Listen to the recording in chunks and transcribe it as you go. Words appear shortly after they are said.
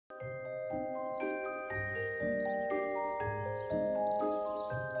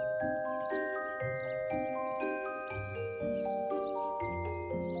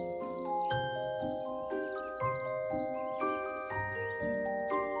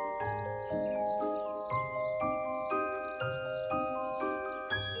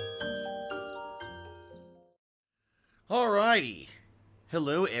Alrighty.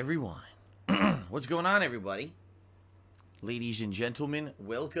 Hello, everyone. What's going on, everybody? Ladies and gentlemen,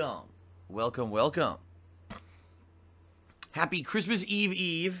 welcome. Welcome, welcome. Happy Christmas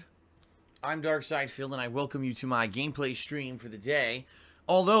Eve. I'm Darkside Phil, and I welcome you to my gameplay stream for the day.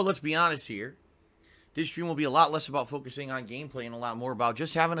 Although, let's be honest here, this stream will be a lot less about focusing on gameplay and a lot more about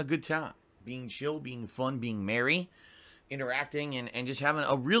just having a good time. Being chill, being fun, being merry, interacting, and just having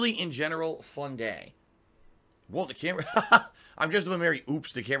a really, in general, fun day. Whoa, the camera... I'm just about merry.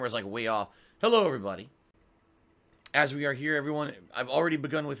 Oops, the camera's like way off. Hello, everybody. As we are here, everyone, I've already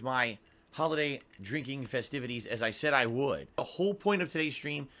begun with my holiday drinking festivities as I said I would. The whole point of today's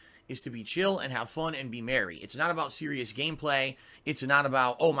stream is to be chill and have fun and be merry. It's not about serious gameplay. It's not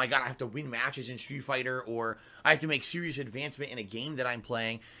about, oh my god, I have to win matches in Street Fighter, or I have to make serious advancement in a game that I'm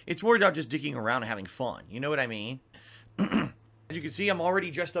playing. It's more about just dicking around and having fun. You know what I mean? As you can see, I'm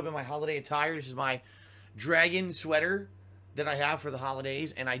already dressed up in my holiday attire. This is my dragon sweater that I have for the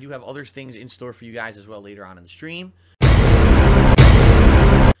holidays, and I do have other things in store for you guys as well later on in the stream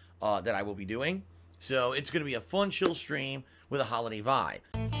that I will be doing. So it's going to be a fun, chill stream with a holiday vibe.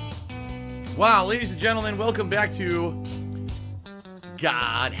 Wow, ladies and gentlemen, welcome back to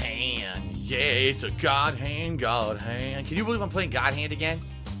God Hand. Yeah, it's a God Hand, God Hand. Can you believe I'm playing God Hand again?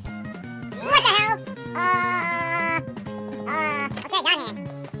 What the hell? Okay, God Hand.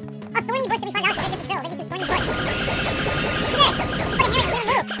 A thorny bush should be fine. Also, this is Phil. Maybe it's a thorny bush. Look at this. What a hairy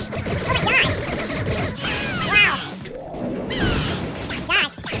little move. Oh my god. Wow. Oh my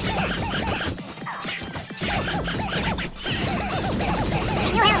gosh.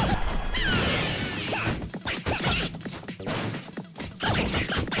 No help.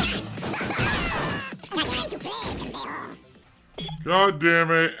 God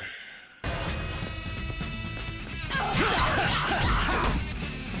damn it.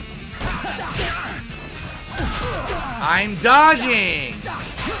 I'm dodging!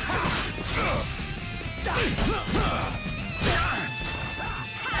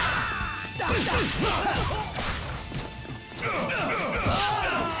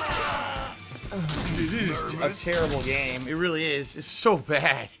 Dude, this is a terrible game. It really is. It's so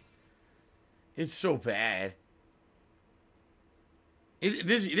bad. It's so bad.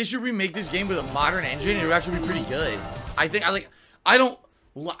 They should remake this game with a modern engine. It would actually be pretty good. I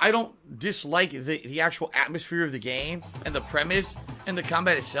don't dislike the actual atmosphere of the game and the premise and the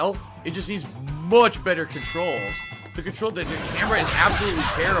combat itself. It just needs much better controls. The camera is absolutely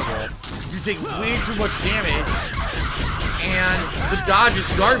terrible. You take way too much damage, and the dodge is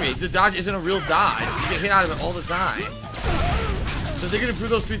garbage. The dodge isn't a real dodge. You get hit out of it all the time. So if they're gonna improve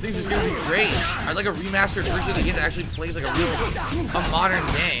those three things, it's gonna be great. I'd like a remastered version of the game that actually plays like a modern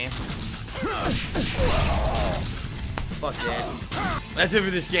game. Fuck this. That's it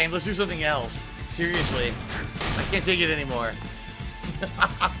for this game. Let's do something else. Seriously. I can't take it anymore.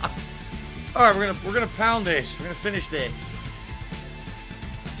 Alright, we're gonna pound this. We're gonna finish this.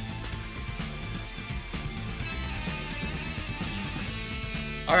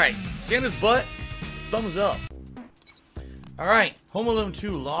 Alright, Santa's butt, thumbs up. Alright, Home Alone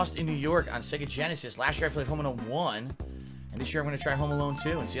 2, Lost in New York on Sega Genesis. Last year I played Home Alone 1, and this year I'm gonna try Home Alone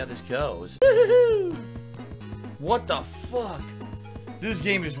 2 and see how this goes. Woohoo! What the fuck? This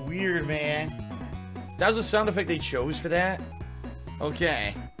game is weird, man. That was the sound effect they chose for that?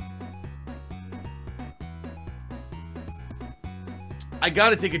 Okay. I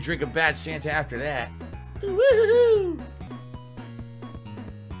gotta take a drink of Bad Santa after that. Woohoo!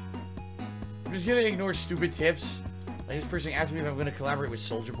 I'm just gonna ignore stupid tips. Like this person asked me if I'm gonna collaborate with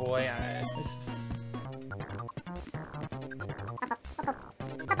Soldier Boy.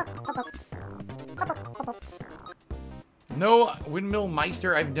 No, Windmill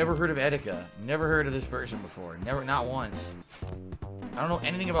Meister, I've never heard of Etika. Never heard of this person before. Never, not once. I don't know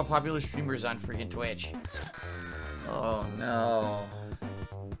anything about popular streamers on freaking Twitch. Oh, no.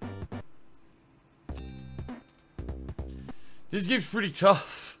 This game's pretty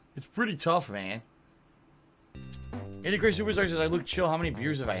tough. It's pretty tough, man. Andy Crazy Superstar says, I look chill. How many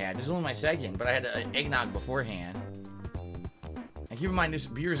beers have I had? This is only my second, but I had an eggnog beforehand. And keep in mind, this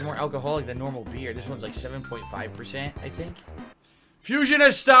beer is more alcoholic than normal beer. This one's like 7.5%, I think. Fusion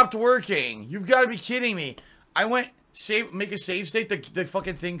has stopped working. You've got to be kidding me. I went make a save state. The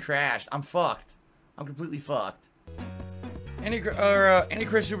fucking thing crashed. I'm fucked. I'm completely fucked.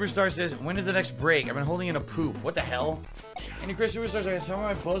 Antichrist Superstar says, when is the next break? I've been holding in a poop. What the hell? Antichrist Superstar says, how am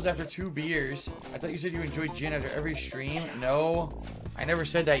I buzzed after 2 beers? I thought you said you enjoyed gin after every stream. No, I never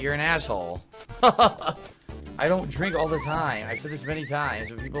said that. You're an asshole. I don't drink all the time. I've said this many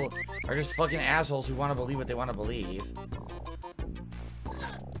times, but people are just fucking assholes who want to believe what they want to believe.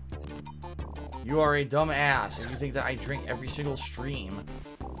 You are a dumb ass if you think that I drink every single stream.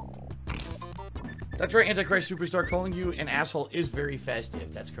 That's right, Antichrist Superstar. Calling you an asshole is very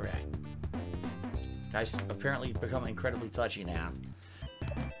festive. That's correct. Guys apparently become incredibly touchy now.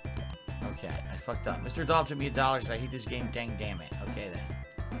 Okay, I fucked up. Mr. Dobb took me $1 because I hate this game. Dang damn it. Okay then.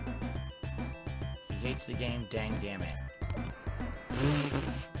 He hates the game. Dang damn it.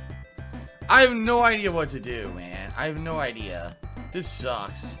 I have no idea what to do, man. I have no idea. This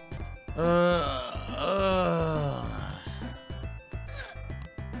sucks. Oh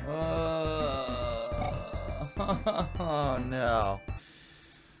no.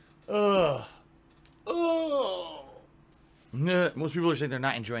 Most people are saying they're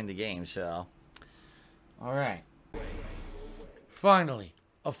not enjoying the game, so. Alright. Finally,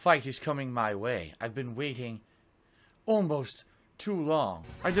 a fight is coming my way. I've been waiting almost too long.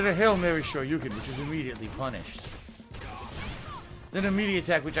 I did a Hail Mary Shoryuken, which was immediately punished. Then a media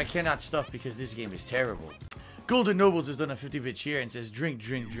attack, which I cannot stuff because this game is terrible. Golden Nobles has done a 50-bit cheer and says, drink,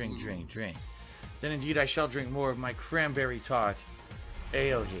 drink, drink, drink, drink. Then indeed I shall drink more of my cranberry tart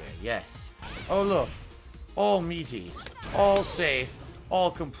ale here, yes. Oh look, all meaties, all safe,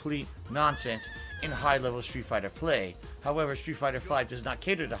 all complete nonsense in high-level Street Fighter play. However, Street Fighter V does not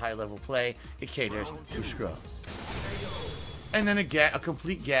cater to high-level play, it caters to scrubs. And then a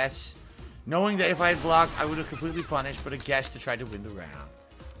complete guess, knowing that if I had blocked, I would have completely punished, but a guess to try to win the round.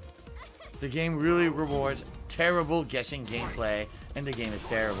 The game really rewards terrible guessing gameplay, and the game is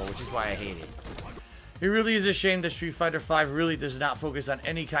terrible, which is why I hate it. It really is a shame that Street Fighter V really does not focus on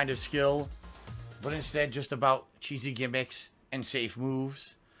any kind of skill, but instead just about cheesy gimmicks and safe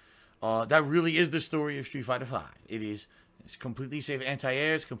moves. That really is the story of Street Fighter V. It's completely safe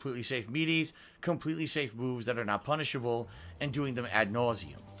anti-airs, completely safe meaties, completely safe moves that are not punishable, and doing them ad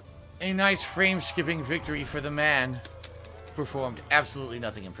nauseum. A nice frame-skipping victory for the man. Performed absolutely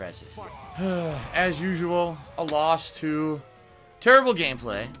nothing impressive. As usual, a loss to terrible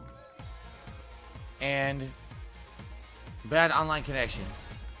gameplay and bad online connections.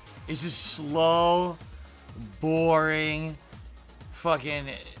 It's just slow, boring, fucking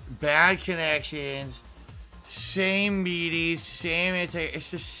bad connections, same meaties, same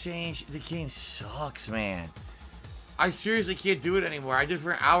it's the same. The game sucks, man. I seriously can't do it anymore. I did it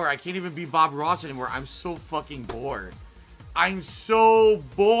for an hour. I can't even be Bob Ross anymore. I'm so fucking bored. I'm so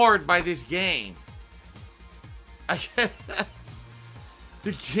bored by this game. I can't.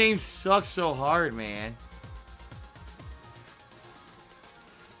 The game sucks so hard, man.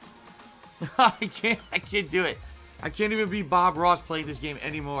 I can't do it. I can't even be Bob Ross playing this game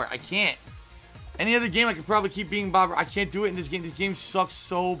anymore. I can't. Any other game I could probably keep being Bob Ross. I can't do it in this game. This game sucks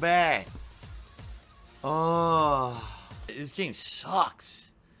so bad. Oh, this game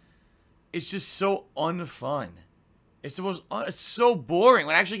sucks. It's just so unfun. It's the most, it's so boring.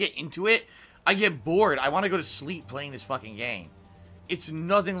 When I actually get into it, I get bored. I want to go to sleep playing this fucking game. It's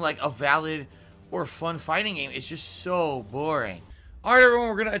nothing like a valid or fun fighting game. It's just so boring. Alright, everyone,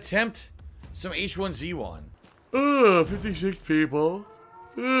 we're going to attempt some H1Z1. Ugh, 56 people.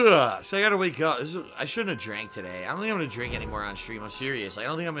 Ugh, so I gotta wake up. I shouldn't have drank today. I don't think I'm gonna drink anymore on stream. I'm serious. I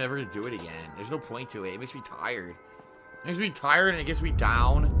don't think I'm ever gonna do it again. There's no point to it. It makes me tired. It makes me tired and it gets me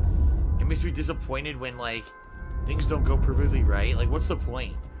down. It makes me disappointed when, like, things don't go perfectly right. Like, what's the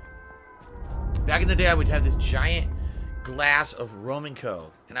point? Back in the day, I would have this giant glass of rum and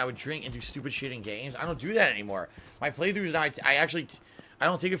coke, and I would drink and do stupid shit in games. I don't do that anymore. My playthroughs, I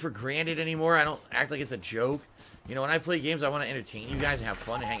don't take it for granted anymore. I don't act like it's a joke. You know, when I play games, I want to entertain you guys and have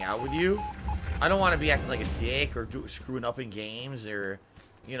fun and hang out with you. I don't want to be acting like a dick or screwing up in games or,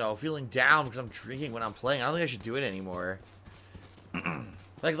 you know, feeling down because I'm drinking when I'm playing. I don't think I should do it anymore.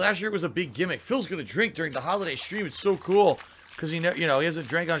 Like last year, it was a big gimmick. Phil's gonna drink during the holiday stream. It's so cool because he hasn't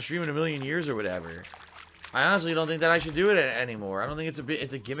drank on stream in a million years or whatever. I honestly don't think that I should do it anymore. I don't think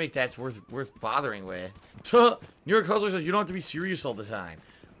it's a gimmick that's worth bothering with. New York Hustler says you don't have to be serious all the time.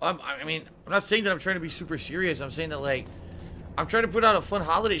 I mean, I'm not saying that I'm trying to be super serious. I'm saying that, like, I'm trying to put out a fun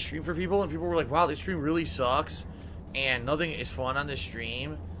holiday stream for people, and people were like, wow, this stream really sucks, and nothing is fun on this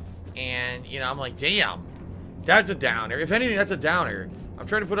stream. And, you know, I'm like, damn, that's a downer. If anything, that's a downer. I'm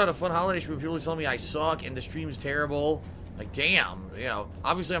trying to put out a fun holiday stream, people are telling me I suck, and the stream is terrible. Like, damn, you know,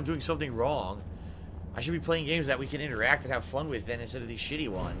 obviously I'm doing something wrong. I should be playing games that we can interact and have fun with then instead of these shitty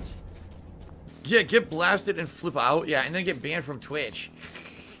ones. Yeah, get blasted and flip out. Yeah, and then get banned from Twitch.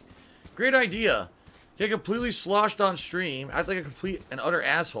 Great idea. Get completely sloshed on stream, act like a complete and utter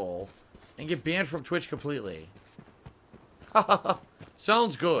asshole, and get banned from Twitch completely.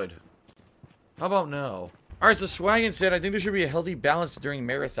 Sounds good. How about no? Alright, so Swaggin said, I think there should be a healthy balance during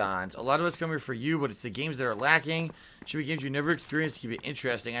marathons. A lot of us come here for you, but it's the games that are lacking. Should be games you never experienced to keep it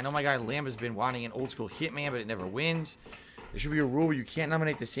interesting. I know my guy Lamb has been wanting an old school Hitman, but it never wins. There should be a rule where you can't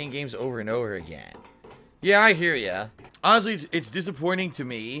nominate the same games over and over again. Yeah, I hear ya. Honestly, it's disappointing to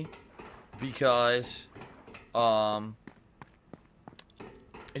me because,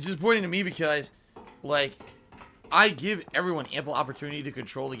 it's disappointing to me because, like, I give everyone ample opportunity to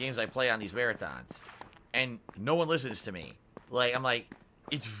control the games I play on these marathons. And no one listens to me. Like, I'm like,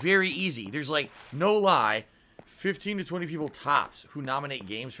 it's very easy. There's, like, no lie, 15 to 20 people tops who nominate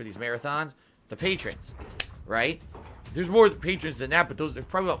games for these marathons. The patrons, right? There's more patrons than that, but there's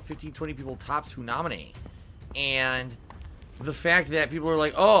probably about 15, 20 people tops who nominate. And the fact that people are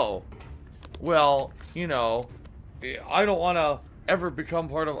like, oh, well, you know, I don't want to ever become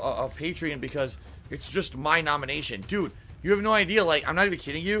part of a Patreon because it's just my nomination. Dude, you have no idea. Like, I'm not even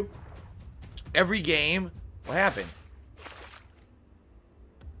kidding you. Every game, what happened?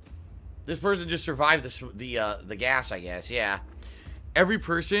 This person just survived the gas, I guess. Yeah. Every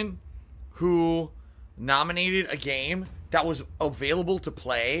person who nominated a game that was available to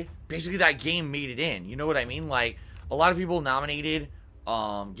play, basically that game made it in. You know what I mean? Like, a lot of people nominated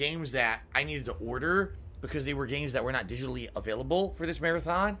games that I needed to order because they were games that were not digitally available for this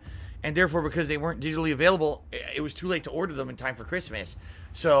marathon. And therefore, because they weren't digitally available, it was too late to order them in time for Christmas.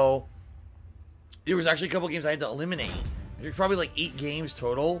 So there was actually a couple games I had to eliminate. There's probably like 8 games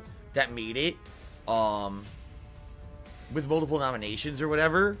total that made it with multiple nominations or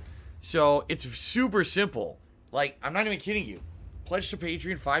whatever. So it's super simple. Like, I'm not even kidding you. Pledge to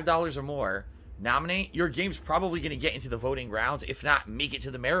Patreon $5 or more. Nominate. Your game's probably going to get into the voting rounds. If not, make it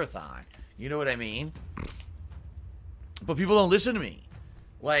to the marathon. You know what I mean? But people don't listen to me.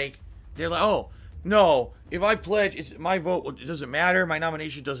 Like, they're like, oh, no, if I pledge, it's my vote, it doesn't matter. My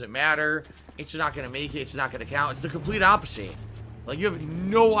nomination doesn't matter. It's not going to make it. It's not going to count. It's the complete opposite. Like, you have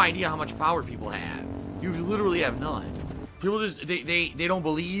no idea how much power people have. You literally have none. People just, they don't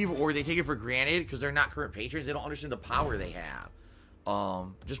believe or they take it for granted because they're not current patrons. They don't understand the power they have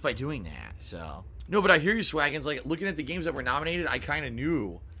just by doing that. So, no, but I hear you, Swaggins. Like, looking at the games that were nominated, I kind of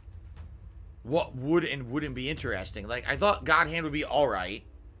knew what would and wouldn't be interesting. Like, I thought God Hand would be alright.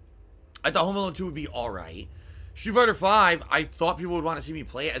 I thought Home Alone 2 would be alright. Street Fighter 5, I thought people would want to see me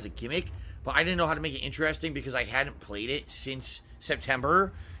play it as a gimmick, but I didn't know how to make it interesting because I hadn't played it since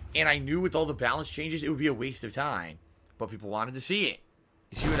September, and I knew with all the balance changes, it would be a waste of time. But people wanted to see it.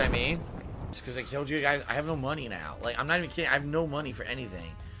 You see what I mean? It's because I told you guys, I have no money now. Like, I'm not even kidding. I have no money for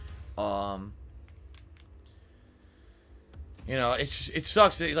anything. You know, it's just, it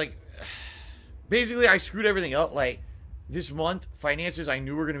sucks. Like, basically, I screwed everything up. Like, this month, finances I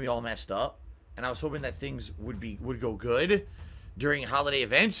knew were going to be all messed up. And I was hoping that things would go good during holiday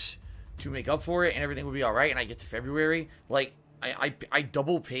events to make up for it and everything would be all right. And I get to February. Like, I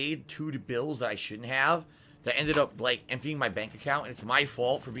double paid 2 bills that I shouldn't have. That ended up, like, emptying my bank account. And it's my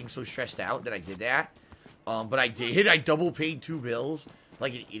fault for being so stressed out that I did that. But I did. I double paid 2 bills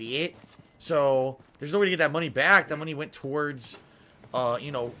like an idiot. So, there's no way to get that money back. That money went towards,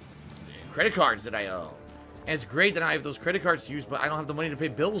 you know, credit cards that I owe. And it's great that I have those credit cards to use, but I don't have the money to pay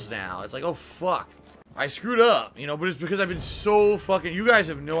bills now. It's like, oh, fuck. I screwed up, you know, but it's because I've been so fucking... You guys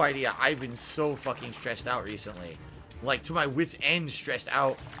have no idea. I've been so fucking stressed out recently. Like, to my wit's end stressed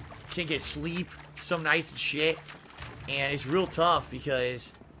out. Can't get sleep some nights and shit. And it's real tough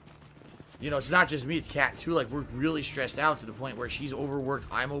because, you know, it's not just me, it's Kat too. Like, we're really stressed out to the point where she's overworked,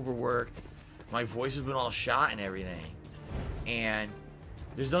 I'm overworked. My voice has been all shot and everything. And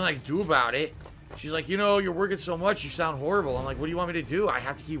there's nothing I can do about it. She's like, you know, you're working so much, you sound horrible. I'm like, what do you want me to do? I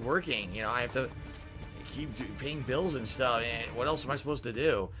have to keep working. You know, I have to keep paying bills and stuff. And what else am I supposed to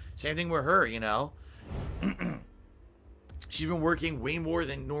do? Same thing with her, you know. She's been working way more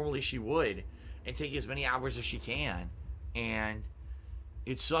than normally she would. And taking as many hours as she can. And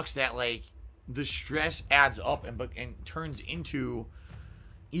it sucks that, like, the stress adds up and turns into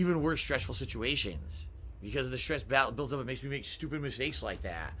even worse stressful situations. Because the stress builds up, it makes me make stupid mistakes like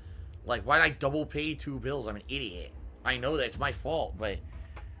that. Like, why'd I double pay 2 bills? I'm an idiot. I know that it's my fault, but...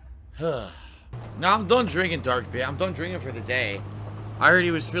 Now, I'm done drinking, Dark Beer. I'm done drinking for the day. I already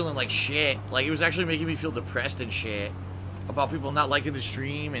was feeling like shit. Like, it was actually making me feel depressed and shit. About people not liking the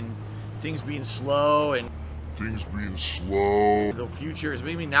stream and things being slow and... The future is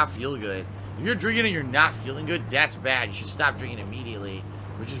making me not feel good. If you're drinking and you're not feeling good, that's bad. You should stop drinking immediately.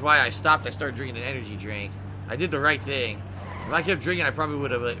 Which is why I stopped. I started drinking an energy drink. I did the right thing. If I kept drinking, I probably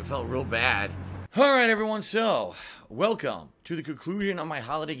would have felt real bad. Alright, everyone, so, welcome to the conclusion of my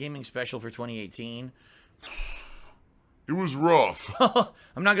holiday gaming special for 2018. It was rough.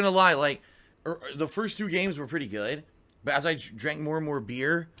 I'm not gonna lie, like, the first 2 games were pretty good, but as I drank more and more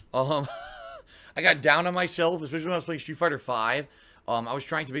beer, I got down on myself, especially when I was playing Street Fighter V. I was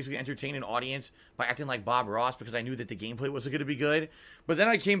trying to basically entertain an audience by acting like Bob Ross because I knew that the gameplay wasn't going to be good. But then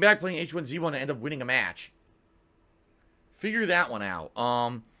I came back playing H1Z1 and ended up winning a match. Figure that one out.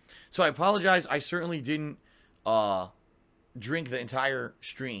 So I apologize. I certainly didn't drink the entire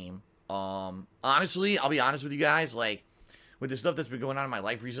stream. Honestly, I'll be honest with you guys. Like, with the stuff that's been going on in my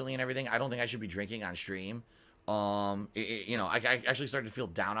life recently and everything, I don't think I should be drinking on stream. You know, I actually started to feel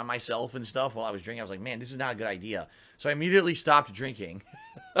down on myself and stuff while I was drinking. I was like, man, this is not a good idea. So I immediately stopped drinking.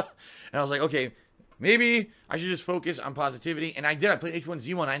 And I was like, okay, maybe I should just focus on positivity. And I did. I played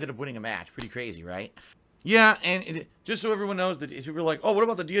H1Z1. I ended up winning a match. Pretty crazy, right? Yeah, and just so everyone knows that people are like, oh, what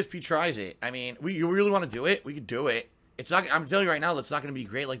about the DSP tries it? I mean, you really want to do it? We could do it. It's not. I'm telling you right now, that's not going to be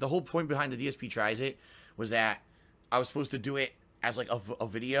great. Like, the whole point behind the DSP tries it was that I was supposed to do it as like a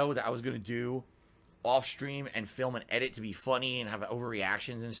video that I was going to do off stream and film and edit to be funny and have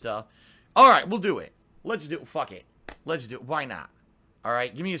overreactions and stuff. All right, we'll do it. Let's do it. Fuck it. Let's do it. Why not? All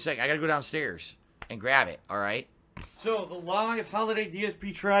right, give me a second. I got to go downstairs and grab it. All right. So the live holiday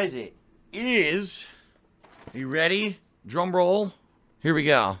DSP tries it is. Are you ready? Drum roll. Here we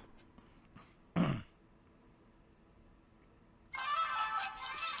go.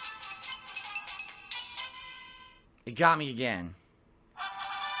 It got me again.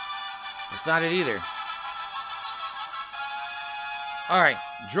 It's not it either. Alright,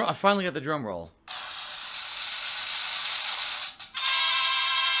 I finally got the drum roll.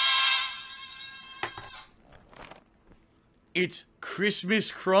 It's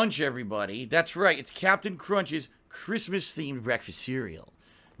Christmas Crunch, everybody. That's right, it's Captain Crunch's Christmas-themed breakfast cereal.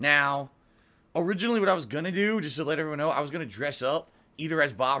 Now, originally what I was going to do, just to let everyone know, I was going to dress up either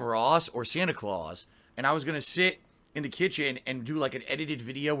as Bob Ross or Santa Claus, and I was going to sit in the kitchen and do like an edited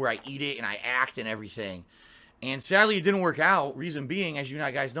video where I eat it and I act and everything. And sadly, it didn't work out. Reason being, as you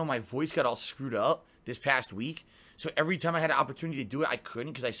guys know, my voice got all screwed up this past week. So every time I had an opportunity to do it, I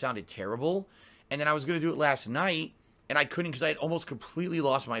couldn't because I sounded terrible. And then I was going to do it last night, and I couldn't because I had almost completely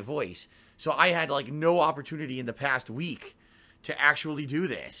lost my voice. So I had like no opportunity in the past week to actually do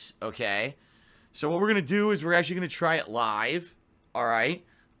this, okay? So what we're going to do is we're actually going to try it live, all right?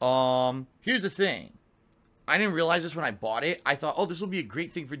 Here's the thing. I didn't realize this when I bought it. I thought, oh, this will be a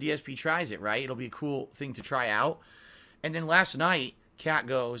great thing for DSP Tries It, right? It'll be a cool thing to try out. And then last night, Kat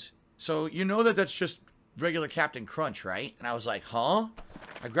goes, so you know that that's just regular Captain Crunch, right? And I was like, huh?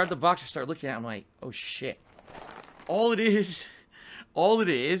 I grabbed the box and started looking at it. I'm like, oh, shit. All it is,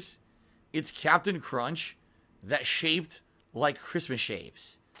 it's Captain Crunch that's shaped like Christmas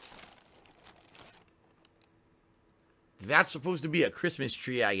shapes. That's supposed to be a Christmas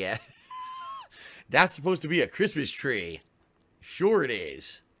tree, I guess. That's supposed to be a Christmas tree. Sure it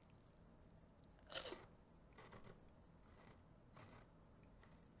is.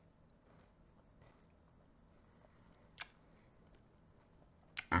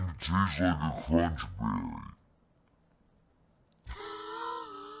 And it tastes like a crunch berry.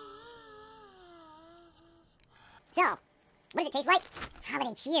 So, what does it taste like?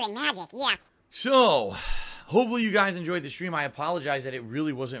 Holiday cheer and magic, yeah. So, hopefully you guys enjoyed the stream. I apologize that it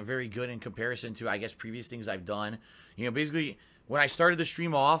really wasn't very good in comparison to, I guess, previous things I've done. You know, basically, when I started the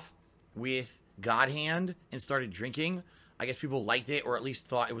stream off with God Hand and started drinking, I guess people liked it, or at least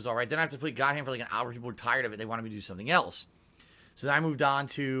thought it was alright. Then I have to play God Hand for like an hour. People were tired of it. They wanted me to do something else. So then I moved on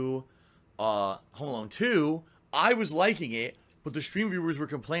to Home Alone 2. I was liking it, but the stream viewers were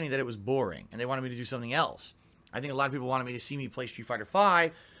complaining that it was boring, and they wanted me to do something else. I think a lot of people wanted me to see me play Street Fighter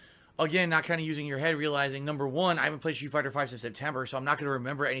V. Again, not kind of using your head, realizing, number one, I haven't played Street Fighter V since September, so I'm not going to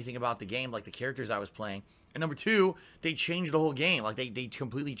remember anything about the game, like the characters I was playing. And number two, they changed the whole game. Like, they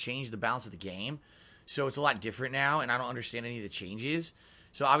completely changed the balance of the game. So it's a lot different now, and I don't understand any of the changes.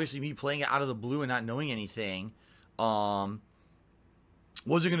 So obviously, me playing it out of the blue and not knowing anything, wasn't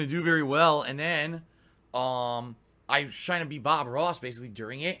going to do very well. And then, I was trying to be Bob Ross, basically,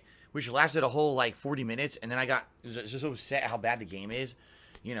 during it, which lasted a whole, like, 40 minutes. And then I got just so upset how bad the game is.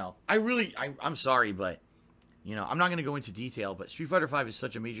 You know, I'm sorry, but, you know, I'm not going to go into detail, but Street Fighter V is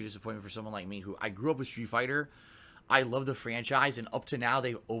such a major disappointment for someone like me who I grew up with Street Fighter. I love the franchise, and up to now,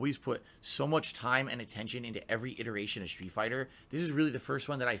 they've always put so much time and attention into every iteration of Street Fighter. This is really the first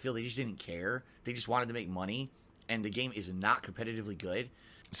one that I feel they just didn't care. They just wanted to make money, and the game is not competitively good.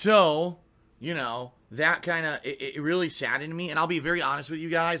 So, you know, that kind of, it really saddened me, and I'll be very honest with you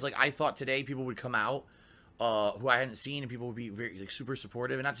guys. Like, I thought today people would come out who I hadn't seen, and people would be very, like, super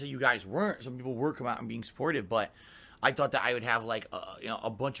supportive. And not to say you guys weren't. Some people were coming out and being supportive, but I thought that I would have, like, you know,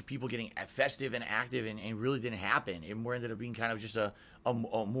 a bunch of people getting festive and active, and really didn't happen. It more ended up being kind of just a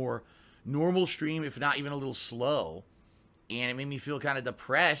more, normal stream, if not even a little slow. And it made me feel kind of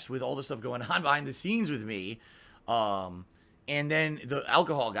depressed with all the stuff going on behind the scenes with me. And then the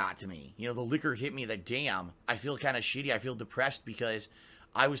alcohol got to me. You know, the liquor hit me that, damn, I feel kind of shitty. I feel depressed because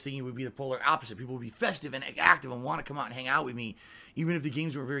I was thinking it would be the polar opposite. People would be festive and active and want to come out and hang out with me, even if the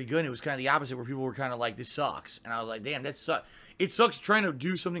games were very good. And it was kind of the opposite, where people were kind of like, this sucks. And I was like, damn, that sucks. It sucks trying to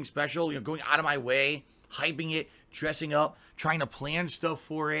do something special, you know, going out of my way, hyping it, dressing up, trying to plan stuff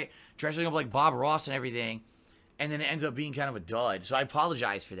for it, dressing up like Bob Ross and everything. And then it ends up being kind of a dud. So I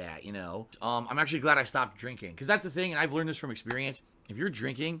apologize for that, you know. I'm actually glad I stopped drinking. Because that's the thing, and I've learned this from experience. If you're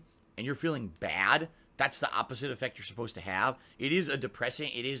drinking and you're feeling bad, that's the opposite effect you're supposed to have. It is a depressant.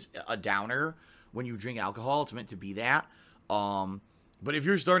 It is a downer when you drink alcohol. It's meant to be that. But if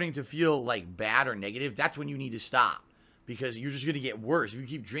you're starting to feel like bad or negative, that's when you need to stop. Because you're just going to get worse. If you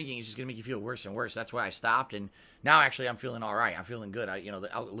keep drinking, it's just going to make you feel worse and worse. That's why I stopped. And now, actually, I'm feeling all right. I'm feeling good. You know, the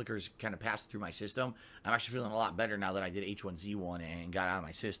liquor's kind of passed through my system. I'm actually feeling a lot better now that I did H1Z1 and got out of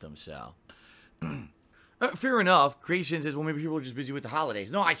my system. So, fair enough. Creation says, well, maybe people are just busy with the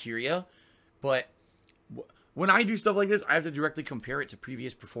holidays. No, I hear you. But when I do stuff like this, I have to directly compare it to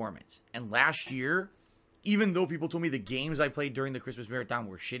previous performance. And last year, even though people told me the games I played during the Christmas Marathon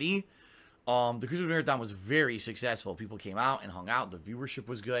were shitty, the Christmas Marathon was very successful. People came out and hung out. The viewership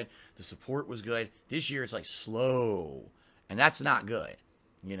was good. The support was good. This year, it's like slow. And that's not good.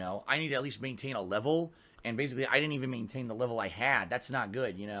 You know, I need to at least maintain a level. And basically, I didn't even maintain the level I had. That's not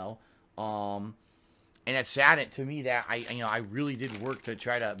good, you know. And it's sad to me that I really did work to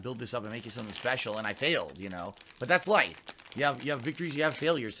try to build this up and make it something special. And I failed, you know. But that's life. You have victories, you have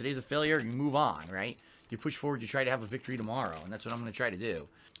failures. Today's a failure, you move on, right? You push forward, you try to have a victory tomorrow. And that's what I'm going to try to do.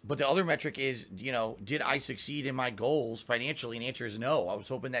 But the other metric is, you know, did I succeed in my goals financially? And the answer is no. I was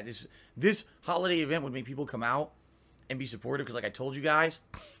hoping that this holiday event would make people come out and be supportive. Because like I told you guys,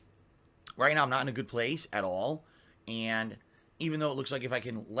 right now I'm not in a good place at all. And even though it looks like if I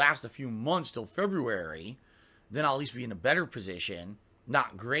can last a few months till February, then I'll at least be in a better position.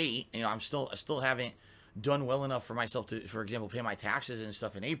 Not great. You know, I still haven't done well enough for myself to, for example, pay my taxes and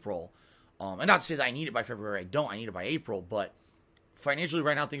stuff in April. And not to say that I need it by February. I don't. I need it by April. But financially,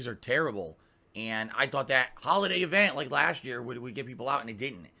 right now, things are terrible. And I thought that holiday event, like last year, would get people out, and it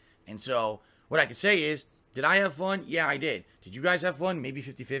didn't. And so, what I could say is, did I have fun? Yeah, I did. Did you guys have fun? Maybe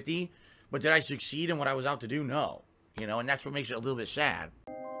 50-50. But did I succeed in what I was out to do? No. You know, and that's what makes it a little bit sad.